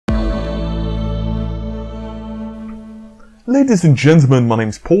Ladies and gentlemen, my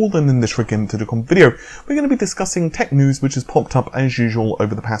name's Paul, and in this RedGamingTech.com video, we're going to be discussing tech news which has popped up as usual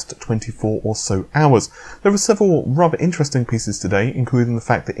over the past 24 or so hours. There are several rather interesting pieces today, including the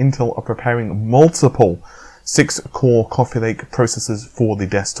fact that Intel are preparing multiple 6-core Coffee Lake processors for the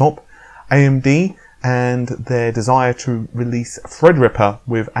desktop, AMD and their desire to release Threadripper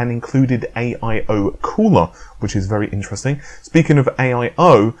with an included AIO cooler, which is very interesting. Speaking of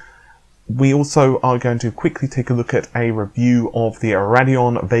AIO, we also are going to quickly take a look at a review of the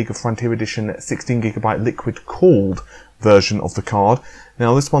Radeon Vega Frontier Edition 16GB liquid-cooled version of the card.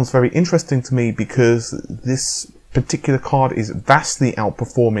 Now this one's very interesting to me because this particular card is vastly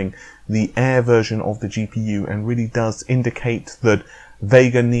outperforming the Air version of the GPU and really does indicate that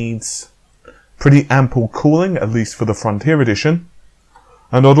Vega needs pretty ample cooling, at least for the Frontier Edition.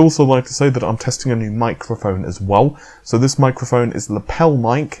 And I'd also like to say that I'm testing a new microphone as well. So this microphone is lapel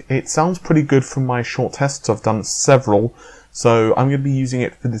mic. It sounds pretty good from my short tests. I've done several. So I'm going to be using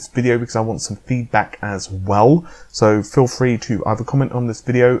it for this video because I want some feedback as well. So feel free to either comment on this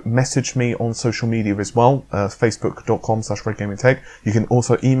video, message me on social media as well, facebook.com/redgamingtech. You can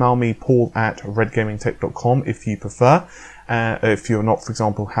also email me, paul@redgamingtech.com if you prefer. If you're not, for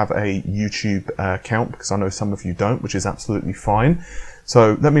example, have a YouTube account, because I know some of you don't, which is absolutely fine.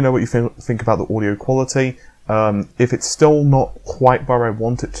 So let me know what you think about the audio quality. If it's still not quite where I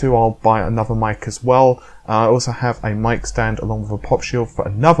want it to, I'll buy another mic as well. I also have a mic stand along with a pop shield for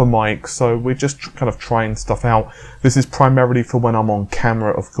another mic, so we're just kind of trying stuff out. This is primarily for when I'm on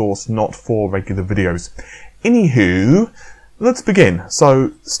camera, of course, not for regular videos. Anywho, let's begin.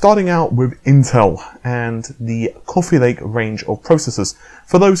 So, starting out with Intel and the Coffee Lake range of processors.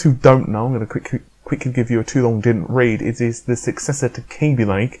 For those who don't know, I'm going to quickly give you a too long didn't read. It is the successor to Kaby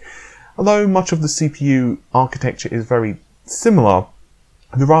Lake. Although much of the CPU architecture is very similar,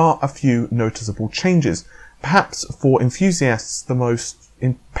 there are a few noticeable changes. Perhaps for enthusiasts, the most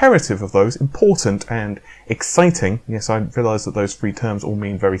imperative of those, important and exciting. Yes, I realise that those three terms all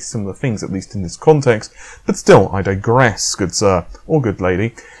mean very similar things, at least in this context, but still, I digress, good sir, or good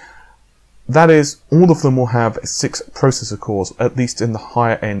lady. That is, all of them will have 6 processor cores, at least in the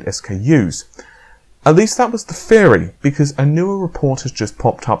higher end SKUs. At least that was the theory, because a newer report has just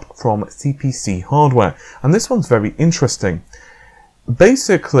popped up from CPC Hardware, and this one's very interesting.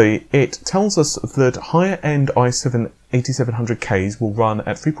 Basically, it tells us that higher-end i7 8700Ks will run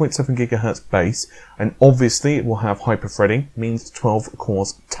at 3.7 GHz base, and obviously it will have HyperThreading, means 12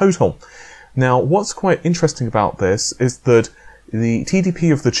 cores total. Now, what's quite interesting about this is that the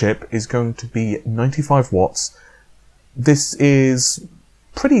TDP of the chip is going to be 95 watts. This is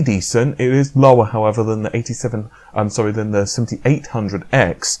pretty decent. It is lower, however, than the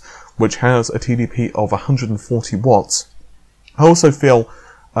 7800X, which has a TDP of 140 watts. I also feel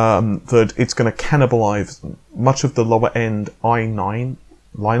that it's going to cannibalize much of the lower end i9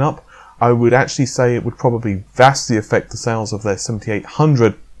 lineup. I would actually say it would probably vastly affect the sales of their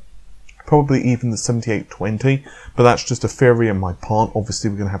 7800, probably even the 7820, but that's just a theory on my part. Obviously,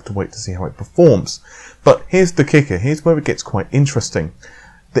 we're going to have to wait to see how it performs. But here's the kicker. Here's where it gets quite interesting.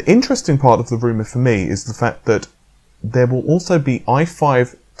 The interesting part of the rumor for me is the fact that there will also be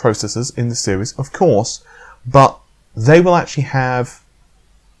i5 processors in the series, of course, but they will actually have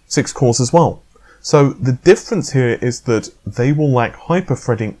 6 cores as well. So the difference here is that they will lack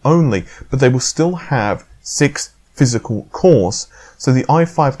hyperthreading only, but they will still have 6 physical cores. So the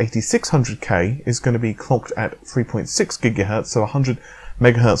i5 8600K is going to be clocked at 3.6 GHz, so 100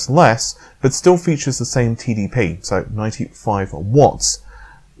 MHz less, but still features the same TDP, so 95 watts.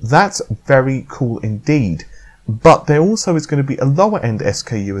 That's very cool indeed. But there also is going to be a lower end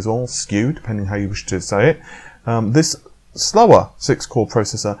SKU as well, SKU, depending how you wish to say it. This slower 6-core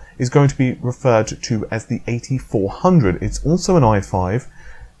processor is going to be referred to as the 8400. It's also an i5.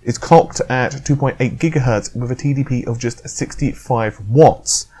 It's clocked at 2.8 GHz with a TDP of just 65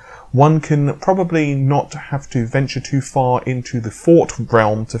 watts. One can probably not have to venture too far into the thought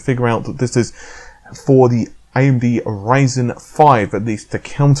realm to figure out that this is for the AMD Ryzen 5, at least to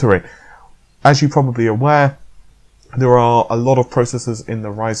counter it. As you're probably aware, there are a lot of processors in the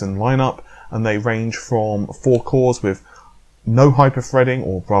Ryzen lineup, and they range from 4 cores with no hyperthreading,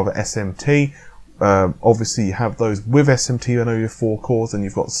 or rather SMT. Obviously you have those with SMT, I know you have 4 cores, and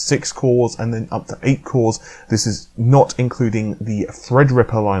you've got 6 cores, and then up to 8 cores. This is not including the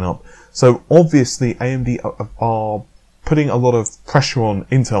Threadripper lineup. So obviously AMD are putting a lot of pressure on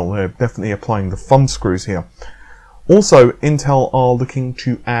Intel. They're definitely applying the thumb screws here. Also, Intel are looking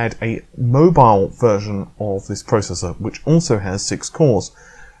to add a mobile version of this processor, which also has 6 cores.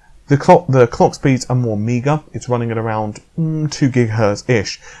 The clock speeds are more meager. It's running at around 2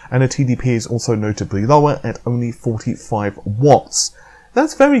 GHz-ish, and the TDP is also notably lower at only 45 watts.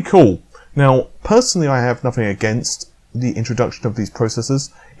 That's very cool. Now, personally, I have nothing against the introduction of these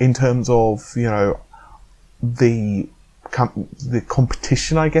processors in terms of, you know, the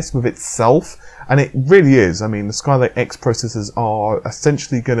competition, I guess, with itself. And it really is. I mean, the Skylake X processors are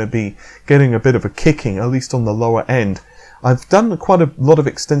essentially going to be getting a bit of a kicking, at least on the lower end. I've done quite a lot of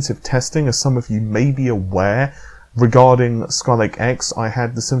extensive testing, as some of you may be aware, regarding Skylake X. I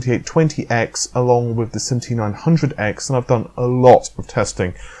had the 7820X along with the 7900X, and I've done a lot of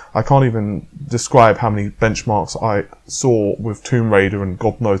testing. I can't even describe how many benchmarks I saw with Tomb Raider and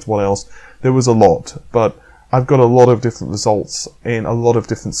God knows what else. There was a lot, but I've got a lot of different results in a lot of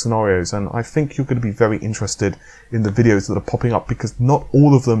different scenarios, and I think you're going to be very interested in the videos that are popping up, because not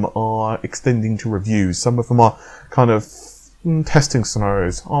all of them are extending to reviews. Some of them are kind of testing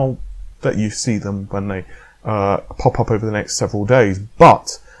scenarios. I'll let you see them when they pop up over the next several days.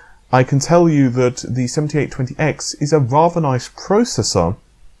 But I can tell you that the 7820X is a rather nice processor.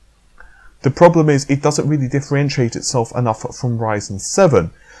 The problem is it doesn't really differentiate itself enough from Ryzen 7.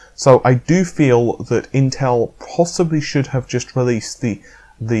 So I do feel that Intel possibly should have just released the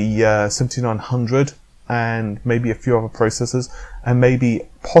 7900 and maybe a few other processors, and maybe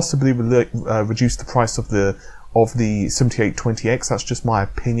possibly reduce the price of the 7820X. That's just my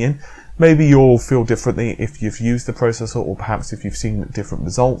opinion. Maybe you'll feel differently if you've used the processor, or perhaps if you've seen different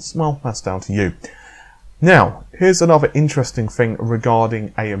results. Well, that's down to you. Now, here's another interesting thing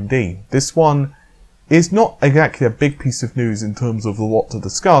regarding AMD. This one is not exactly a big piece of news in terms of a lot to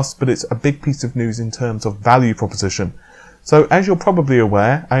discuss, but it's a big piece of news in terms of value proposition. So, as you're probably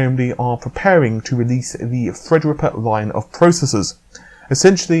aware, AMD are preparing to release the Threadripper line of processors.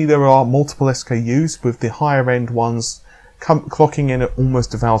 Essentially, there are multiple SKUs, with the higher end ones clocking in at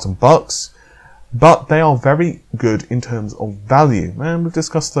almost $1,000, but they are very good in terms of value, and we've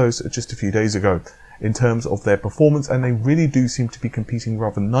discussed those just a few days ago in terms of their performance, and they really do seem to be competing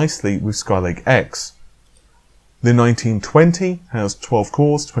rather nicely with Skylake X. The 1920 has 12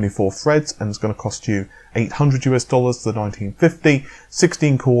 cores, 24 threads, and it's going to cost you $800 US. The 1950,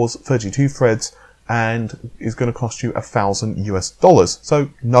 16 cores, 32 threads, and is going to cost you $1,000 US. So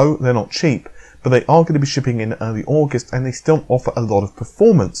no, they're not cheap, but they are going to be shipping in early August, and they still offer a lot of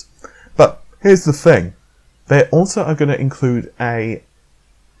performance. But here's the thing. They also are going to include a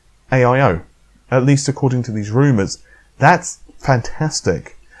AIO, at least according to these rumors. That's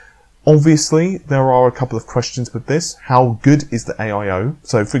fantastic. Obviously, there are a couple of questions with this. How good is the AIO?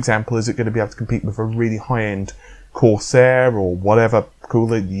 So, for example, is it going to be able to compete with a really high-end Corsair or whatever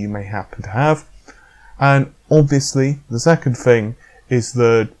cooler you may happen to have? And obviously, the second thing is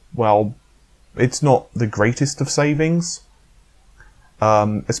that, well, it's not the greatest of savings,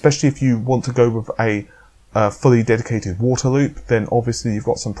 especially if you want to go with a fully dedicated water loop. Then obviously you've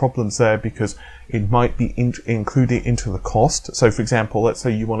got some problems there, because it might be included into the cost. So for example, let's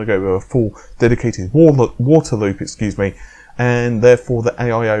say you want to go with a full dedicated water loop, and therefore the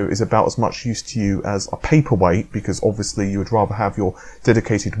AIO is about as much use to you as a paperweight, because obviously you would rather have your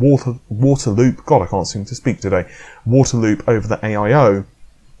dedicated water loop, God, I can't seem to speak today, water loop over the AIO.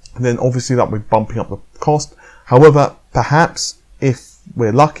 Then obviously that would be bumping up the cost. However, perhaps if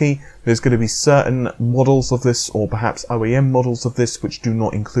we're lucky, there's going to be certain models of this, or perhaps OEM models of this, which do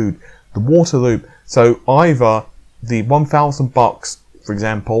not include the water loop. So either the $1,000, for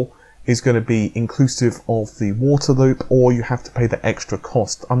example, is going to be inclusive of the water loop, or you have to pay the extra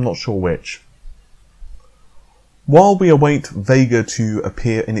cost. I'm not sure which. While we await Vega to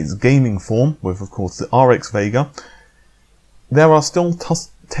appear in its gaming form, with of course the RX Vega, there are still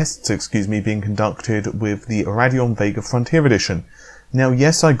tests being conducted with the Radeon Vega Frontier Edition. Now,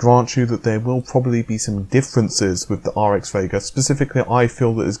 yes, I grant you that there will probably be some differences with the RX Vega. Specifically, I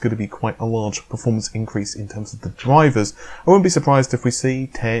feel that there's going to be quite a large performance increase in terms of the drivers. I wouldn't be surprised if we see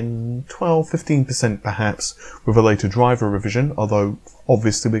 10, 12, 15% perhaps with a later driver revision, although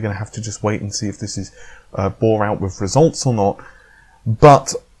obviously we're going to have to just wait and see if this is bore out with results or not.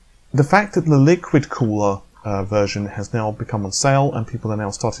 But the fact that the liquid cooler version has now become on sale and people are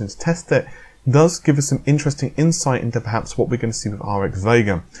now starting to test it does give us some interesting insight into perhaps what we're going to see with RX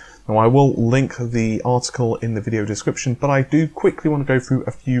Vega. Now, I will link the article in the video description, but I do quickly want to go through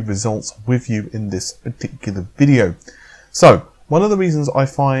a few results with you in this particular video. So, one of the reasons I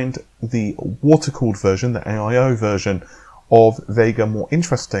find the water-cooled version, the AIO version of Vega, more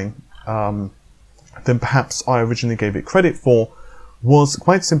interesting than perhaps I originally gave it credit for was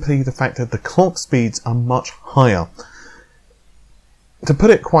quite simply the fact that the clock speeds are much higher. To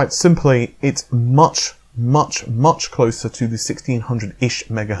put it quite simply, it's much much closer to the 1600-ish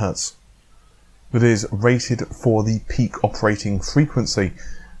megahertz that is rated for the peak operating frequency.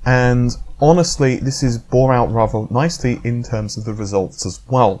 And honestly, this is bore out rather nicely in terms of the results as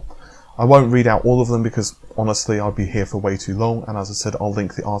well. I won't read out all of them because honestly I'll be here for way too long, and as I said, I'll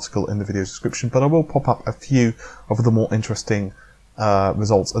link the article in the video description, but I will pop up a few of the more interesting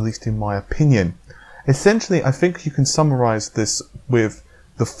results, at least in my opinion. Essentially, I think you can summarize this with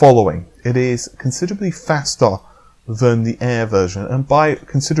the following. It is considerably faster than the Air version, and by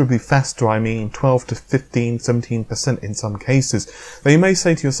considerably faster I mean 12 to 15, 17% in some cases. Now you may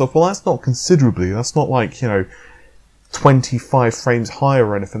say to yourself, well, that's not considerably, that's not like, 25 frames higher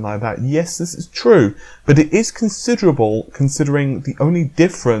or anything like that. Yes, this is true, but it is considerable considering the only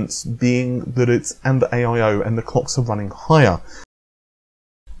difference being that it's under AIO and the clocks are running higher.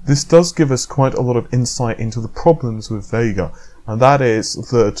 This does give us quite a lot of insight into the problems with Vega, and that is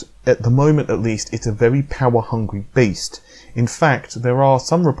that at the moment at least it's a very power hungry beast. In fact, there are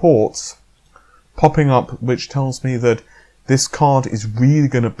some reports popping up which tells me that this card is really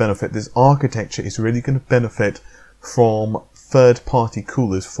going to benefit, this architecture is really going to benefit from third-party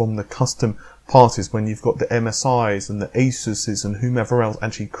coolers, from the custom parties, when you've got the MSIs and the Asuses and whomever else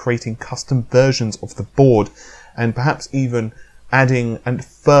actually creating custom versions of the board, and perhaps even adding a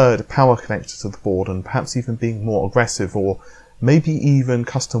third power connector to the board, and perhaps even being more aggressive, or maybe even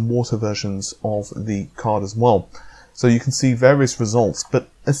custom water versions of the card as well. So you can see various results, but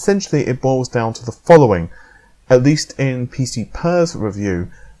essentially it boils down to the following. At least in PC Per's review,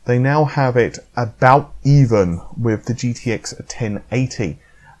 they now have it about even with the GTX 1080.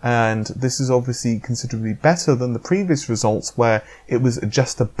 And this is obviously considerably better than the previous results, where it was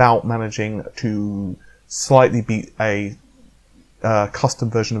just about managing to slightly beat a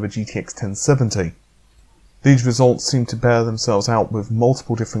custom version of a GTX 1070. These results seem to bear themselves out with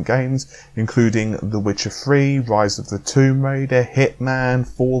multiple different games, including The Witcher 3, Rise of the Tomb Raider, Hitman,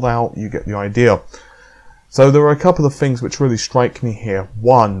 Fallout, you get the idea. So there are a couple of things which really strike me here.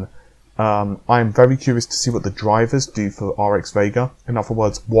 One, I'm very curious to see what the drivers do for RX Vega. In other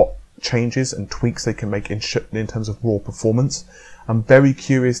words, what changes and tweaks they can make in terms of raw performance. I'm very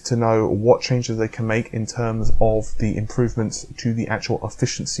curious to know what changes they can make in terms of the improvements to the actual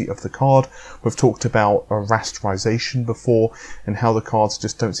efficiency of the card. We've talked about a rasterization before and how the cards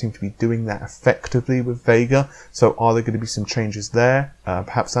just don't seem to be doing that effectively with Vega. So are there going to be some changes there?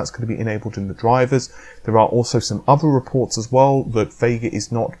 Perhaps that's going to be enabled in the drivers. There are also some other reports as well that Vega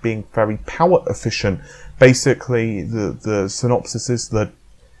is not being very power efficient. Basically, the synopsis is that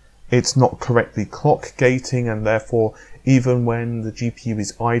it's not correctly clock gating, and therefore even when the GPU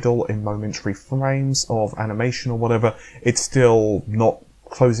is idle in momentary frames of animation or whatever, it's still not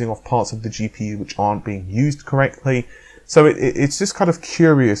closing off parts of the GPU which aren't being used correctly. So it's just kind of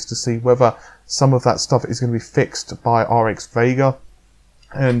curious to see whether some of that stuff is going to be fixed by RX Vega.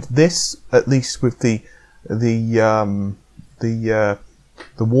 And this, at least with the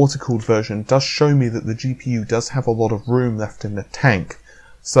water-cooled version, does show me that the GPU does have a lot of room left in the tank.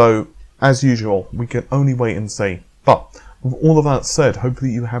 So, as usual, we can only wait and see. But, with all of that said,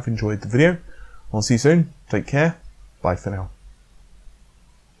 hopefully you have enjoyed the video. I'll see you soon. Take care. Bye for now.